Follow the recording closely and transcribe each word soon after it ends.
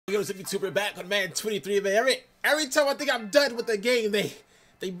Yo, YouTuber back on Madden 23, man. Every time I think I'm done with the game,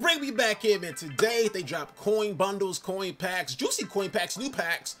 they bring me back in, man. Today, they drop coin bundles, coin packs, juicy coin packs, new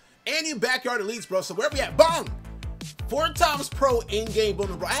packs, and new backyard elites, bro. So where we at? Boom! 4 times pro in-game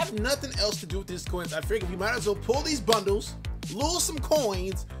bundle, bro. I have nothing else to do with these coins. I figured we might as well pull these bundles, lose some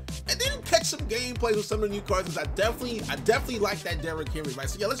coins, and then catch some gameplay with some of the new cards. I definitely like that Derrick Henry, right?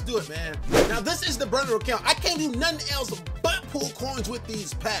 So yeah, let's do it, man. Now this is the burner account. I can't do nothing else but pull coins with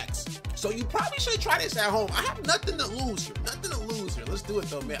these packs. So you probably should try this at home. I have nothing to lose here. Nothing to lose here. Let's do it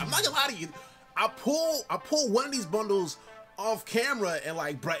though, man. I'm not gonna lie to you. I pull one of these bundles off camera and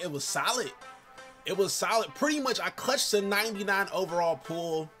like, bro, it was solid. It was solid. Pretty much I clutched a 99 overall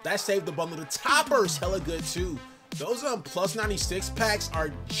pull. That saved the bundle. The toppers hella good too. Those plus 96 packs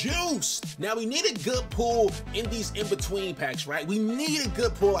are juiced. Now we need a good pull in these in-between packs, right? We need a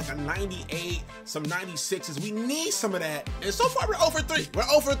good pull, like a 98, some 96s. We need some of that. And so far we're 0-3. We're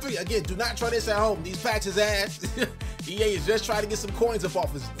 0-3. Again, do not try this at home. These packs is ass. EA is just trying to get some coins up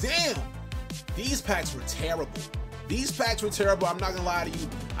off us. Damn, these packs were terrible. These packs were terrible. I'm not gonna lie to you.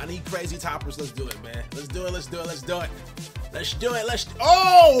 I need crazy toppers. Let's do it, man. Let's do it. Let's do it. Let's do it. Let's do it.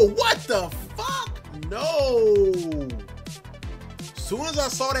 Oh, what the fuck? No. Soon as I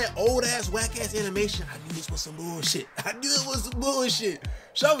saw that old ass, whack ass animation, I knew this was some bullshit. I knew it was some bullshit.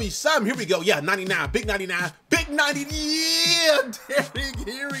 Show me something. Here we go. Yeah, 99. Big 99. Big 90. Yeah, Derrick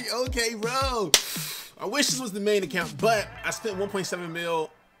Henry. Okay, bro. I wish this was the main account, but I spent 1.7 mil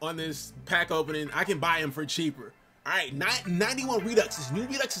on this pack opening. I can buy him for cheaper. All right, 91 Redux. There's new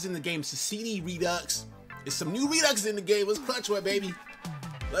Reduxes in the game. It's a CD Redux. There's some new Reduxes in the game. Let's clutch one, baby.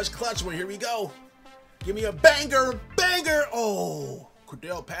 Let's clutch one. Here we go. Give me a banger. Banger. Oh,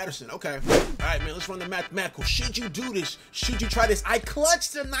 Cordell Patterson. Okay. All right, man. Let's run the mathematical. Should you do this? Should you try this? I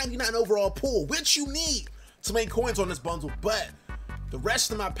clutched a 99 overall pull, which you need to make coins on this bundle, but the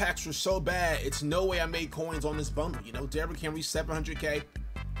rest of my packs were so bad, it's no way I made coins on this bundle. You know, Derrick Henry, 700K.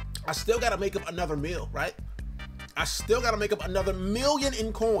 I still got to make up another mil, right? I still got to make up another million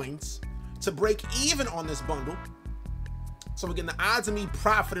in coins to break even on this bundle. So again, the odds of me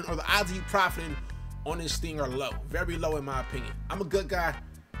profiting, or the odds of you profiting on this thing, are low. Very low in my opinion. I'm a good guy.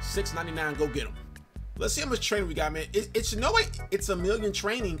 $6.99, go get them. Let's see how much training we got, man. It's you know what? It's a million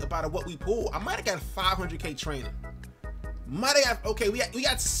training about what we pull. I might have got 500K training. Might have got, okay, we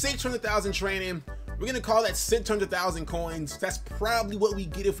got 600,000 training. We're gonna call that 600,000 coins. That's probably what we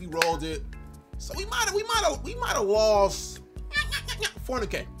get if we rolled it. So we might have lost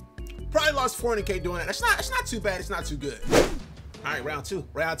 400K. Probably lost 400K doing it. It's not too bad. It's not too good. All right, round two.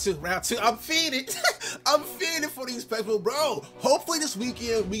 I'm feeding. I'm feeding for these packs, bro. Hopefully this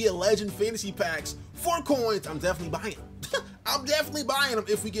weekend we get Legend Fantasy packs for coins. I'm definitely buying them. I'm definitely buying them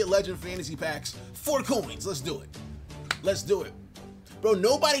if we get Legend Fantasy packs for coins. Let's do it. Let's do it. Bro,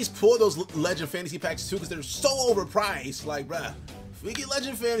 nobody's pulled those Legend Fantasy packs too because they're so overpriced. Like, bruh, if we get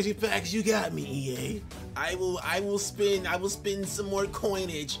Legend Fantasy packs, you got me, EA. I will spend some more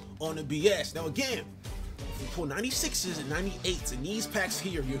coinage on the BS. Now again, if we pull 96s and 98s and these packs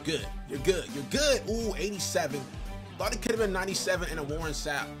here, you're good. You're good. You're good. Ooh, 87. Thought it could have been 97 and a Warren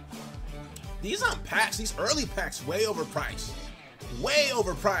Sapp. These aren't packs. These early packs way overpriced. Way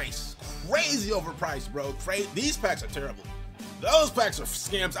overpriced. Crazy overpriced, bro. These packs are terrible. Those packs are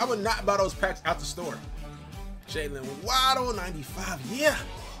scams. I would not buy those packs out the store. Jalen Waddle, 95. Yeah.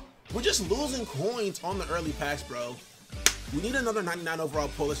 We're just losing coins on the early packs, bro. We need another 99 overall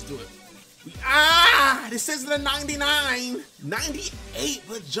pull. Let's do it. This isn't a 99. 98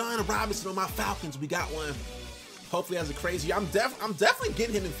 with John Robinson on my Falcons. We got one. Hopefully has a crazy. I'm definitely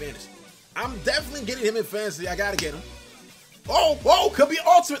getting him in fantasy. I'm definitely getting him in fantasy. I gotta get him. Oh, could be an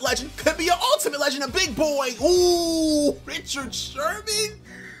ultimate legend. Could be an ultimate legend, a big boy. Ooh, Richard Sherman.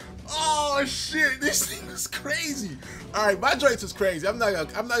 Oh shit, this thing is crazy. All right, my joints was crazy. I'm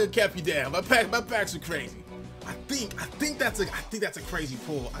not gonna cap you down. My packs are crazy. I think that's a crazy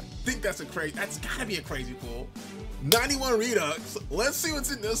pull. That's gotta be a crazy pull. 91 Redux. Let's see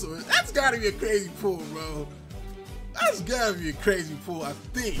what's in this one. That's gotta be a crazy pull, bro. That's gotta be a crazy pull, I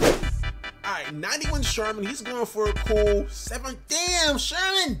think. All right, 91 Sherman. He's going for a cool 7. Damn,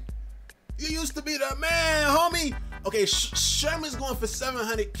 Sherman. You used to be the man, homie. Okay, Sherman's going for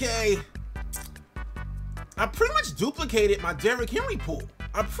 700K. I pretty much duplicated my Derrick Henry pool.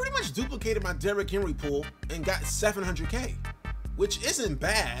 and got 700K, which isn't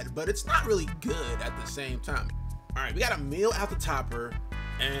bad, but it's not really good at the same time. All right, we got a meal out the topper,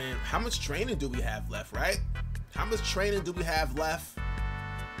 and how much training do we have left, right? How much training do we have left?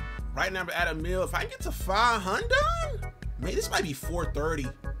 Right now we're at a meal. If I get to 500, man, this might be 430.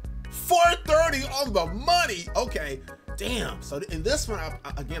 430 on the money. Okay, Damn. So in this one,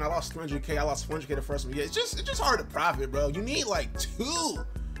 again, I lost 300K. I lost 400K the first one. Yeah, it's just hard to profit, bro. You need like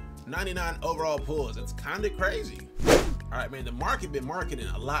 299 overall pulls. It's kind of crazy. All right, man. The market been marketing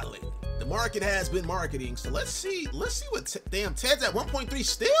a lot lately. The market has been marketing. So let's see what. Damn, Ted's at 1.3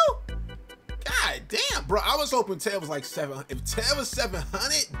 still. God damn, bro. I was hoping Ted was like 700. If Ted was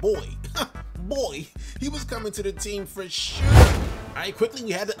 700, boy, he was coming to the team for sure. All right, quickly,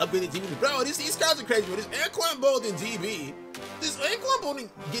 we had to upgrade the DB. Bro, these cards are crazy, bro. This Anquan Bold in DB. This Anquan Bold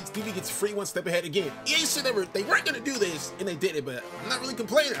gets free one step ahead again. EA said they weren't going to do this, and they did it, but I'm not really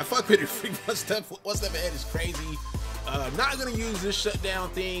complaining. I fuck with it. Free one step ahead is crazy. Not going to use this shutdown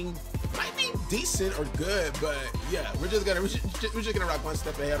thing. Might be decent or good, but yeah, we're just gonna rock one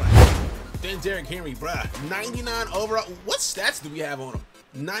step ahead. Then Derrick Henry, bruh, 99 overall. What stats do we have on him?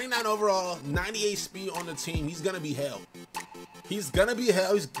 99 overall, 98 speed on the team. He's gonna be hell. He's gonna be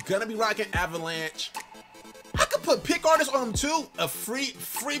hell. He's gonna be rocking Avalanche. I could put pick artist on him too. A free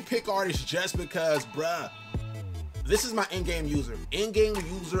pick artist just because, bruh. This is my in-game user. In-game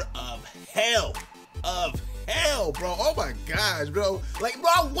user of hell. Bro. Oh my gosh, bro. Like, bro,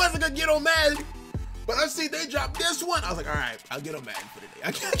 I wasn't gonna get on Madden, but I see they dropped this one. I was like, all right, I'll get on Madden for today.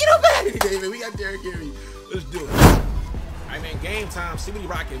 I can't get on Madden today, man. We got Derrick Henry. Let's do it. All right, man. Game time. See what he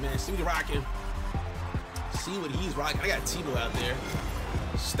rocking, man. See what he rocking. See what he's rocking. I got Tebow out there.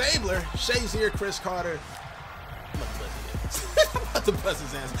 Stabler, Shazier, Chris Carter. I'm about to bust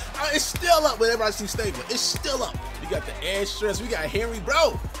his ass. It's still up whenever I see Stabler. It's still up. We got the edge stress. We got Henry,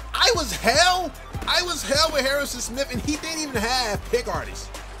 bro. I was hell with Harrison Smith, and he didn't even have pick artists.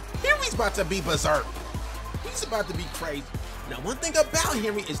 Henry's about to be berserk. He's about to be crazy. Now, one thing about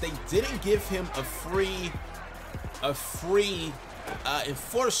Henry is they didn't give him a free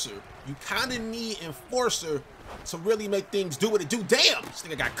enforcer. You kind of need enforcer to really make things do what it do. Damn, this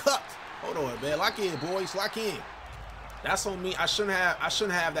nigga got cupped. Hold on, man. Lock in, boys. Lock in. That's on me. I shouldn't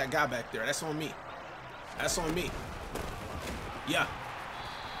have that guy back there. That's on me. That's on me. Yeah.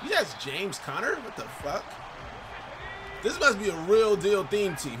 That's James Conner? What the fuck? This must be a real deal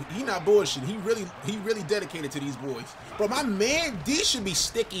theme team. He not bullshit. He really dedicated to these boys. Bro, my man D should be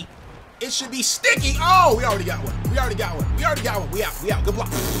sticky. It should be sticky. Oh, we already got one. We out. Good block.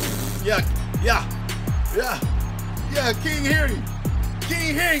 Yeah. King Henry.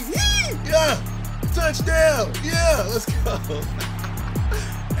 Yeah. Touchdown. Yeah, let's go.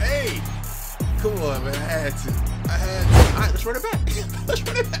 Hey. Come on, man. I had to. All right, let's run it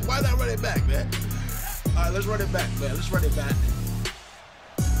back. Why not run it back, man? All right, let's run it back, man.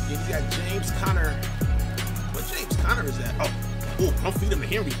 Yeah, you got James Conner. What James Conner is that? Oh, don't feed him to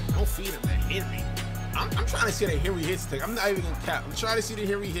Henry. I'm trying to see that Henry hit stick. I'm not even gonna cap. I'm trying to see the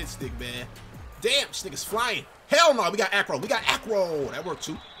Henry hit stick, man. Damn, this nigga's flying. Hell no, we got Acro. That worked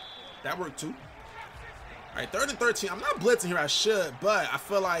too. All right, 3rd and 13. I'm not blitzing here. I should, but I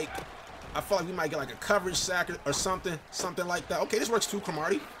feel like we might get like a coverage sack or something like that. Okay, this works too,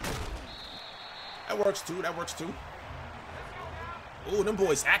 Cromartie. That works too. Oh, them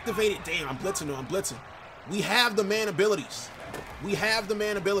boys activated. Damn, I'm blitzing though. We have the man abilities. We have them.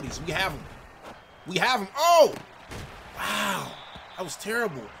 Oh, wow, that was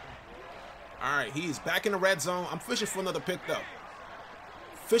terrible. All right, he's back in the red zone. I'm fishing for another pick though.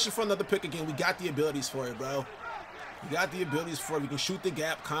 Again. We got the abilities for it, bro. We can shoot the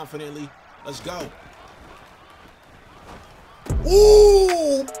gap confidently. Let's go.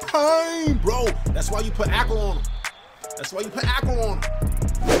 Ooh, pain, bro. That's why you put Acro on him.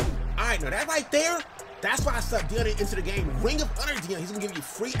 All right, now that right there, that's why I subbed Dion into the game. Ring of Honor Dion. He's gonna give you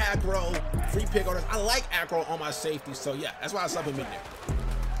free Acro, free pick orders. I like Acro on my safety, so yeah, that's why I subbed him in there.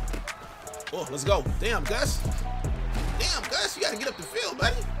 Oh, let's go. Damn, Gus, you gotta get up the field,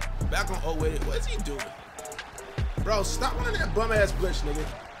 buddy. Back on O with it. What is he doing? Bro, stop running that bum-ass blitz, nigga.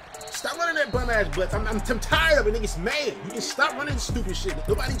 I'm tired of it, nigga. It's May. You can stop running stupid shit.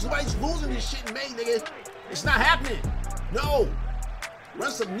 Nobody's losing this shit in May, nigga. It's not happening. No.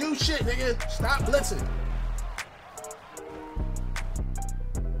 Run some new shit, nigga. Stop blitzing.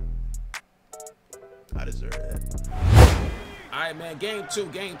 I deserve that. All right, man. Game two.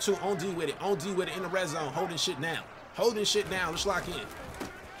 On D with it. In the red zone. Holding shit down. Let's lock in.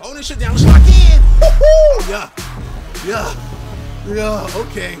 Woohoo! Yeah.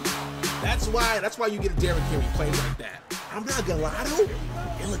 Okay. That's why you get a Derrick Henry play like that. I'm not gonna lie though,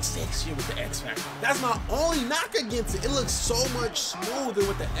 it looks sexier with the Xfactor. That's my only knock against it. It looks so much smoother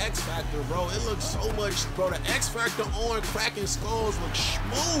with the Xfactor, bro. It looks so much, bro. The Xfactor on cracking skulls looks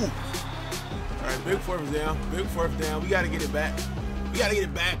smooth. All right, big fourth down. We gotta get it back.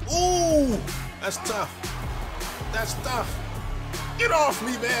 Ooh, that's tough. Get off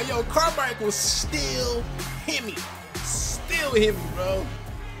me, man. Yo, Carmichael still hit me. still hit me, bro. All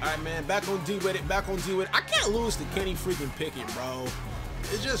right, man, back on D with it, back on D with it. I can't lose to Kenny freaking Pickett, bro.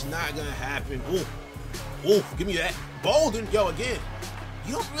 It's just not gonna happen. Ooh, give me that. Bolden, yo, again,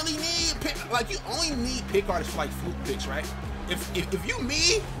 you don't really need you only need pick artists for like fluke picks, right? If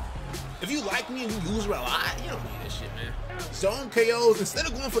you like me and you use her a lot, you don't need this shit, man. Zone KOs, instead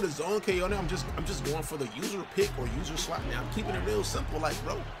of going for the zone KO now, I'm just going for the user pick or user swap now. I'm keeping it real simple, like,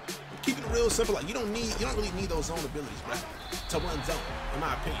 bro. I'm keeping it real simple, like you don't really need those zone abilities, bro, to one zone, in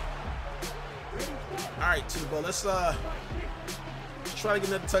my opinion. All right, T-Bo, let's try to get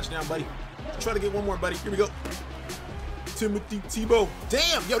another touchdown, buddy. Let's try to get one more, buddy. Here we go. Timothy Tebow.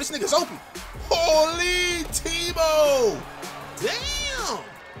 Damn, yo, this nigga's open. Holy Tebow. Damn.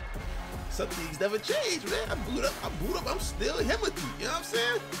 Some things never change, man. I boot up. I'm still Timothy. You know what I'm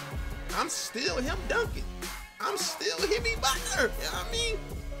saying? I'm still him dunking. I'm still Himmy Butler. You know what I mean?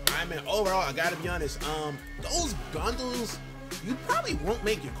 All right, man. Overall, I gotta be honest. Those bundles, you probably won't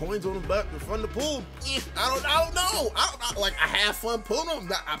make your coins on them, but from the pool, I don't know. Like, I have fun pulling them.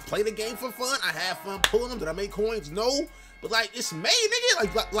 I play the game for fun. I have fun pulling them. Did I make coins? No. But like, it's May,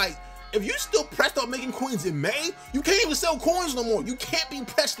 nigga. Like, if you still pressed about making coins in May, you can't even sell coins no more. You can't be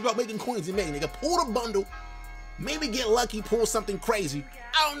pressed about making coins in May, nigga. Pull the bundle. Maybe get lucky, pull something crazy.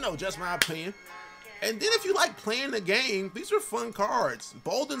 I don't know, just my opinion. And then if you like playing the game, these are fun cards.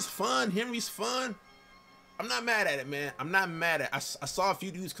 Bolden's fun. Henry's fun. I'm not mad at it, man. I'm not mad at it. I saw a few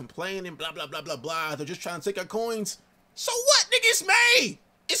dudes complaining, blah, blah, blah, blah, blah. They're just trying to take our coins. So what, nigga? It's May.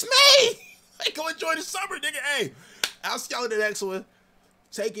 It's May. Hey, go enjoy the summer, nigga. Hey, I'll see y'all in the next one.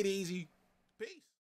 Take it easy.